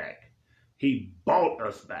payback. He bought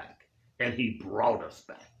us back, and he brought us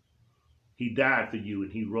back. He died for you,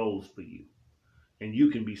 and he rose for you. And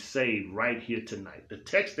you can be saved right here tonight. The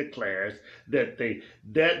text declares that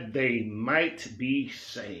they might be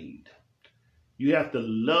saved. You have to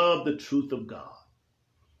love the truth of God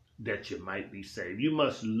that you might be saved. You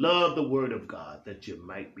must love the word of God that you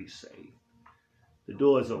might be saved. The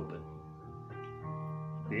door is open.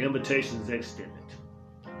 The invitation is extended.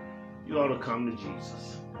 You ought to come to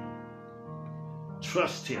Jesus.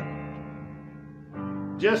 Trust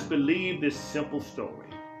him. Just believe this simple story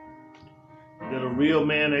that a real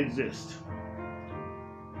man exists.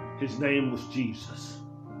 His name was Jesus.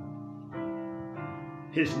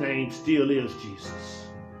 His name still is Jesus.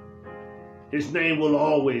 His name will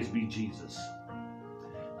always be Jesus.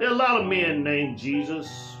 There are a lot of men named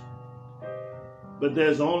Jesus, but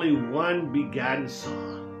there's only one begotten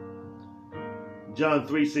Son. John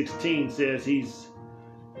 3:16 says he's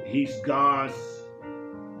God's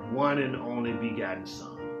one and only begotten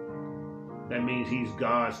Son. That means he's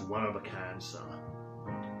God's one-of-a-kind Son.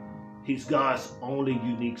 He's God's only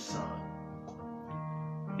unique Son.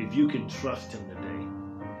 If you can trust him today,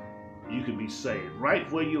 you can be saved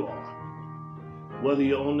right where you are. Whether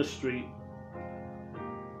you're on the street,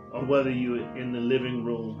 or whether you're in the living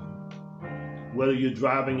room, whether you're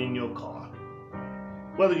driving in your car,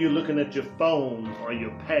 whether you're looking at your phone or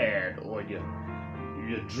your pad or your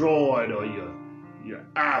Droid or your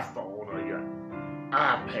iPhone or your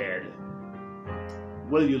iPad,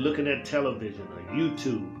 whether you're looking at television or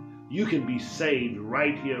YouTube, you can be saved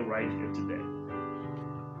right here today.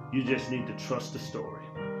 You just need to trust the story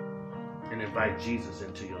and invite Jesus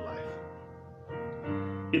into your life.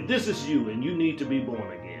 If this is you and you need to be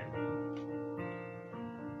born again,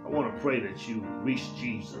 I want to pray that you reach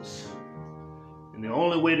Jesus. And the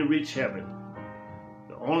only way to reach heaven,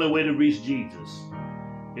 the only way to reach Jesus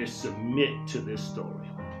is submit to this story.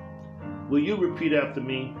 Will you repeat after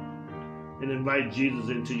me and invite Jesus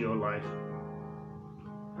into your life?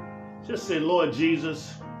 Just say, Lord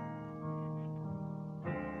Jesus,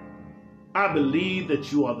 I believe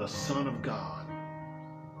that you are the Son of God.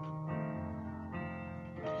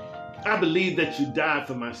 I believe that you died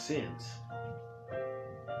for my sins.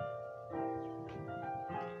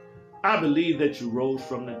 I believe that you rose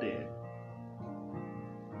from the dead.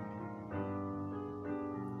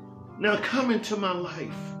 Now come into my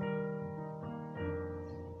life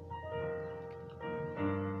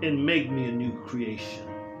and make me a new creation.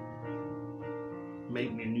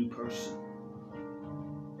 Make me a new person.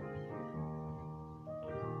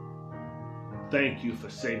 Thank you for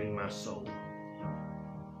saving my soul.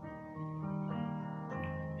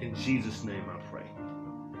 In Jesus' name I pray.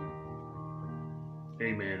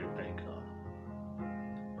 Amen and thank God.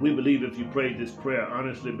 We believe if you prayed this prayer,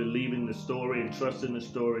 honestly believing the story and trusting the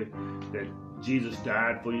story that Jesus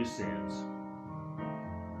died for your sins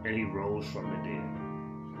and he rose from the dead.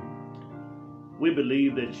 We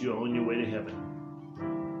believe that you're on your way to heaven.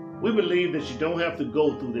 We believe that you don't have to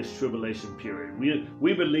go through this tribulation period.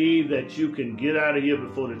 We believe that you can get out of here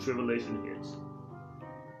before the tribulation hits.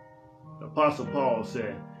 Apostle Paul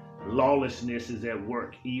said, lawlessness is at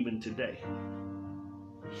work even today.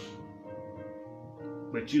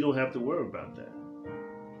 But you don't have to worry about that.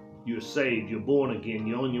 You're saved, you're born again,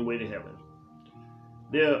 you're on your way to heaven.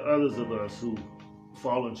 There are others of us who've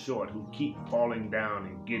fallen short, who keep falling down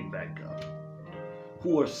and getting back up,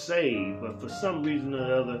 who are saved, but for some reason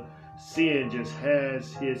or other, sin just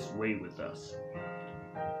has its way with us.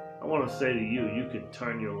 I want to say to you, you can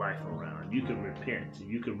turn your life around. You can repent.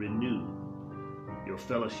 You can renew your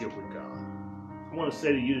fellowship with God. I want to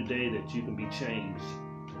say to you today that you can be changed.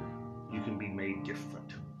 You can be made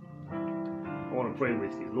different. I want to pray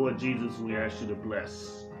with you. Lord Jesus, we ask you to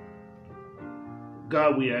bless.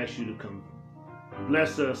 God, we ask you to come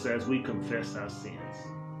bless us as we confess our sins.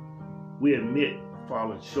 We admit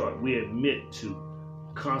falling short. We admit to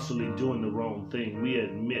constantly doing the wrong thing. We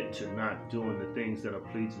admit to not doing the things that are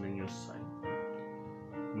pleasing in your sight.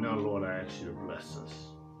 Now, Lord, I ask you to bless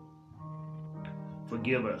us.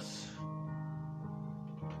 Forgive us.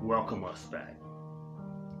 Welcome us back.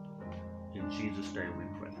 In Jesus' name we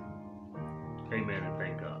pray. Amen and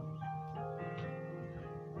thank God.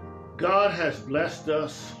 God has blessed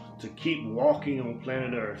us to keep walking on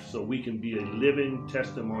planet Earth so we can be a living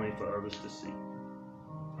testimony for others to see.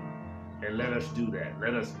 And let us do that.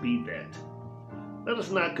 Let us be that. Let us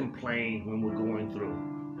not complain when we're going through.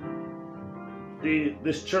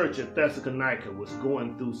 This church at Thessalonica was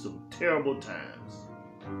going through some terrible times.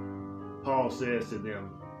 Paul says to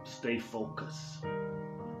them, stay focused.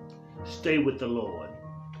 Stay with the Lord.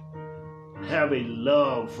 Have a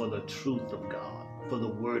love for the truth of God, for the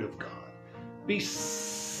Word of God. Be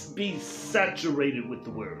saturated with the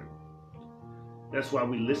Word. That's why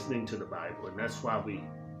we're listening to the Bible, and that's why we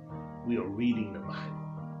are reading the Bible.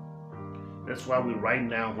 That's why we're writing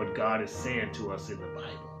down what God is saying to us in the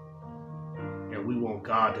Bible. And we want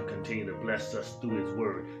God to continue to bless us through His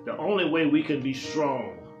Word. The only way we can be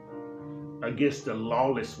strong against the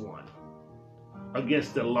lawless one,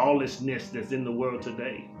 against the lawlessness that's in the world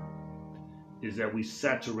today, is that we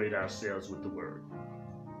saturate ourselves with the Word.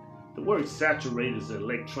 The word saturate is an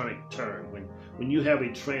electronic term. When you have a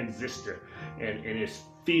transistor and it's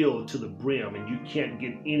filled to the brim and you can't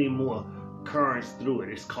get any more currents through it,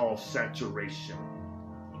 it's called saturation.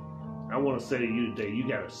 I want to say to you today, you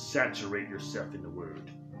got to saturate yourself in the Word.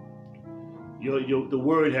 The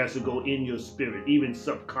Word has to go in your spirit, even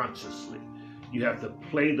subconsciously. You have to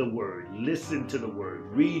play the Word, listen to the Word,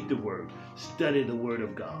 read the Word, study the Word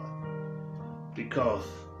of God. Because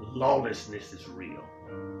lawlessness is real.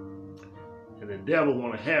 And the devil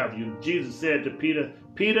want to have you. Jesus said to Peter,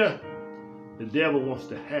 Peter, the devil wants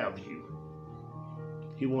to have you.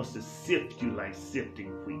 He wants to sift you like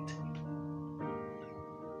sifting wheat.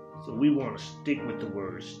 So we want to stick with the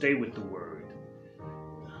Word, stay with the Word,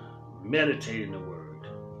 meditate in the Word,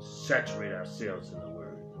 saturate ourselves in the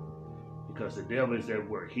Word. Because the devil is at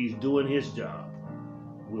work. He's doing his job.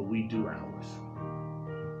 Will we do ours?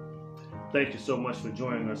 Thank you so much for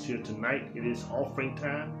joining us here tonight. It is offering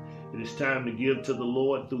time. It is time to give to the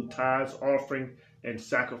Lord through tithes, offering, and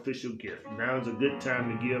sacrificial gift. Now is a good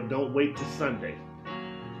time to give. Don't wait till Sunday.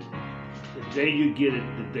 The day you get it,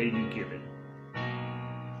 the day you give it.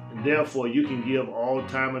 And therefore, you can give all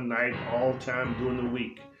time of night, all time during the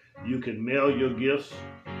week. You can mail your gifts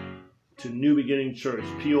to New Beginning Church,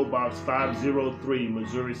 P.O. Box 503,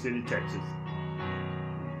 Missouri City, Texas.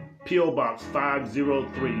 P.O. Box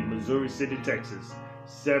 503, Missouri City, Texas,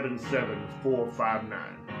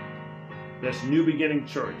 77459. That's New Beginning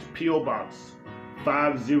Church, P.O. Box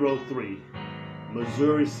 503,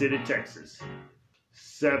 Missouri City, Texas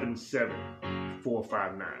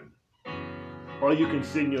 77459. Or you can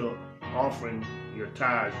send your offering, your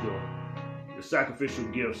tithes, your sacrificial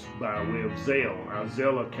gifts by way of Zelle. Our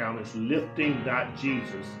Zelle account is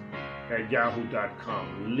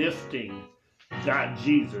lifting.jesus@yahoo.com.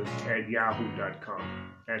 Lifting.jesus@yahoo.com.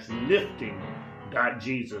 That's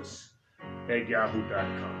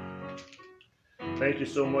lifting.jesus@yahoo.com. Thank you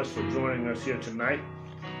so much for joining us here tonight.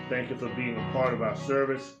 Thank you for being a part of our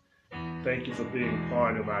service. Thank you for being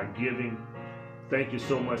part of our giving. Thank you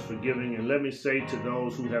so much for giving. And let me say to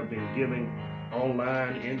those who have been giving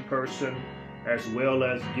online, in person, as well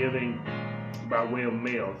as giving by way of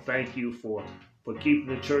mail, thank you for keeping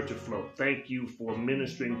the church afloat. Thank you for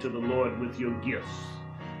ministering to the Lord with your gifts.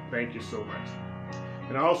 Thank you so much.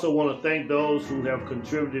 And I also want to thank those who have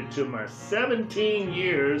contributed to my 17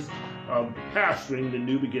 years of pastoring the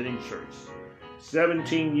New Beginning Church.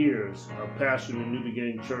 17 years of pastoring the New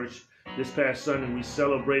Beginning Church. This past Sunday, we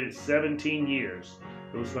celebrated 17 years.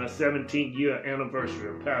 It was my 17th year anniversary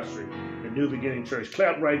of pastoring the New Beginning Church.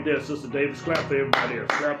 Clap right there, Sister Davis. Clap for everybody else.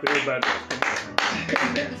 Clap for everybody else.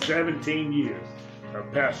 Come on. 17 years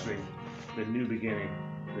of pastoring the New Beginning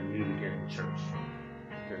Church. The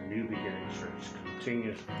New Beginning Church.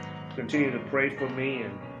 Continue to pray for me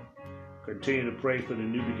and continue to pray for the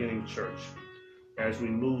New Beginning Church as we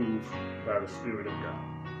move by the Spirit of God.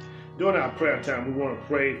 During our prayer time, we want to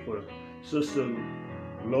pray for Sister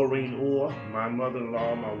Lorraine Orr, my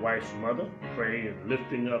mother-in-law, my wife's mother. Pray and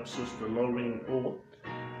lifting up Sister Lorraine Orr.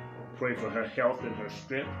 Pray for her health and her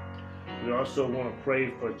strength. We also want to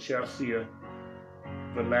pray for Chelsea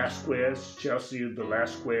Velasquez.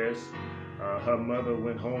 Her mother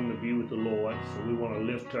went home to be with the Lord, so we want to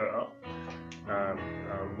lift her up.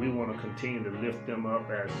 We want to continue to lift them up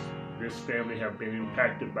as this family have been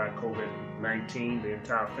impacted by COVID-19. The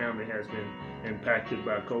entire family has been impacted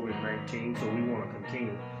by COVID-19, so we want to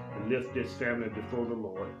continue to lift this family before the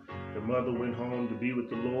Lord. The mother went home to be with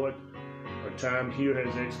the Lord. Her time here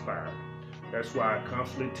has expired. That's why I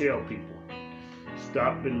constantly tell people,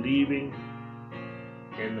 stop believing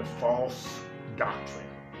in the false doctrine.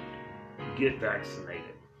 Get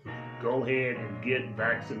vaccinated. Go ahead and get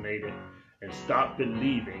vaccinated and stop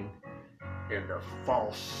believing in the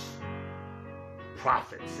false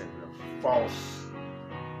prophets and the false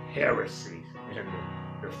heresy and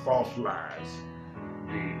the false lies.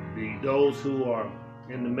 Those who are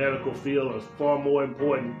in the medical field are far more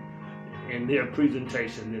important in their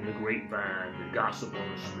presentation than the grapevine, the gossip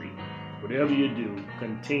on the street. Whatever you do,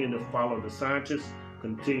 continue to follow the scientists,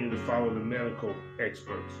 continue to follow the medical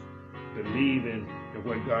experts. Believe in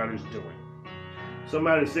what God is doing.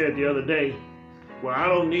 Somebody said the other day, well, I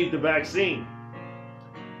don't need the vaccine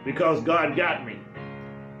because God got me.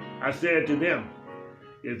 I said to them,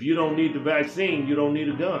 if you don't need the vaccine, you don't need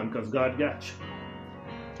a gun because God got you.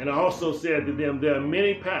 And I also said to them, there are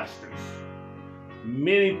many pastors'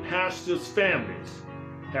 families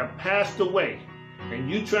have passed away. And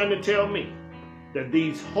you trying to tell me that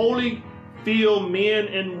these holy field men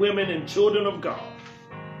and women and children of God,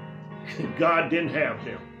 God didn't have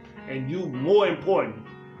them. And you more important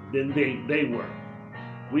than they were.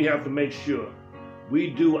 We have to make sure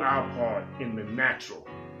we do our part in the natural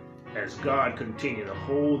as God continue to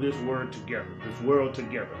hold this world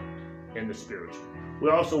together in the spiritual. We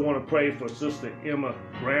also want to pray for Sister Emma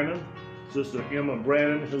Brannon. Sister Emma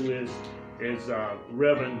Brannon, who is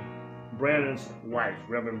Reverend Brannon's wife.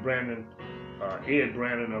 Reverend Brannon, Ed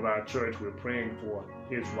Brannon of our church. We're praying for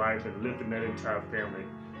his wife and lifting that entire family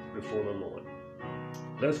before the Lord.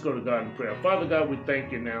 Let's go to God in prayer. Father God, we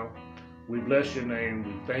thank you now. We bless your name.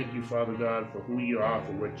 We thank you, Father God, for who you are,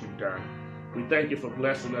 for what you've done. We thank you for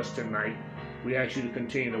blessing us tonight. We ask you to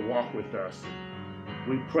continue to walk with us.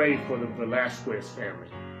 We pray for the Velasquez family.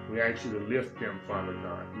 We ask you to lift them, Father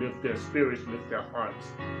God. Lift their spirits, lift their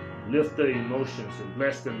hearts, lift their emotions, and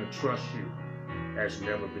bless them to trust you as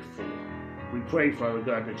never before. We pray, Father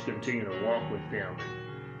God, that you continue to walk with them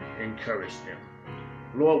and encourage them.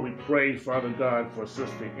 Lord, we pray, Father God, for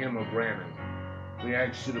Sister Emma Brannon. We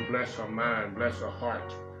ask you to bless her mind, bless her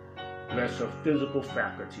heart, bless her physical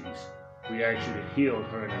faculties. We ask you to heal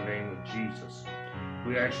her in the name of Jesus.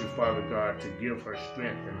 We ask you, Father God, to give her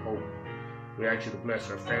strength and hope. We ask you to bless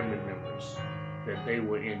her family members, that they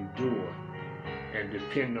will endure and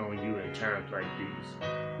depend on you in times like these.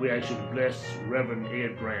 We ask you to bless Reverend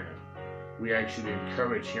Ed Brannon. We ask you to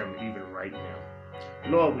encourage him even right now.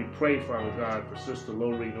 Lord, we pray, Father God, for Sister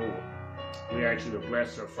Lorraine Orr. We ask you to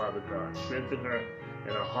bless her, Father God. Strengthen her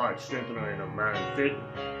in her heart, strengthen her in her mind,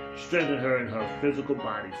 strengthen her in her physical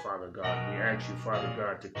body, Father God. We ask you, Father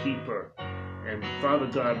God, to keep her. And Father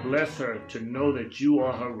God, bless her to know that you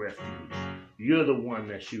are her refuge. You're the one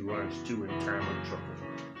that she runs to in time of trouble.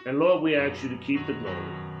 And Lord, we ask you to keep the glory,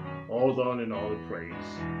 all the honor and all the praise.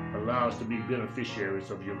 Allow us to be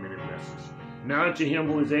beneficiaries of your many blessings. Now unto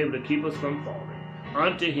him who is able to keep us from falling,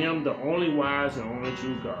 unto him the only wise and only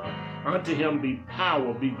true God, unto him be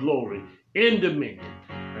power, be glory, in dominion.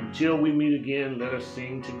 Until we meet again, let us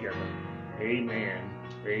sing together. Amen,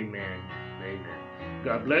 amen, amen.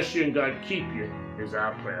 God bless you and God keep you is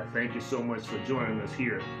our prayer. Thank you so much for joining us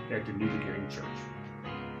here at the New Beginning Church.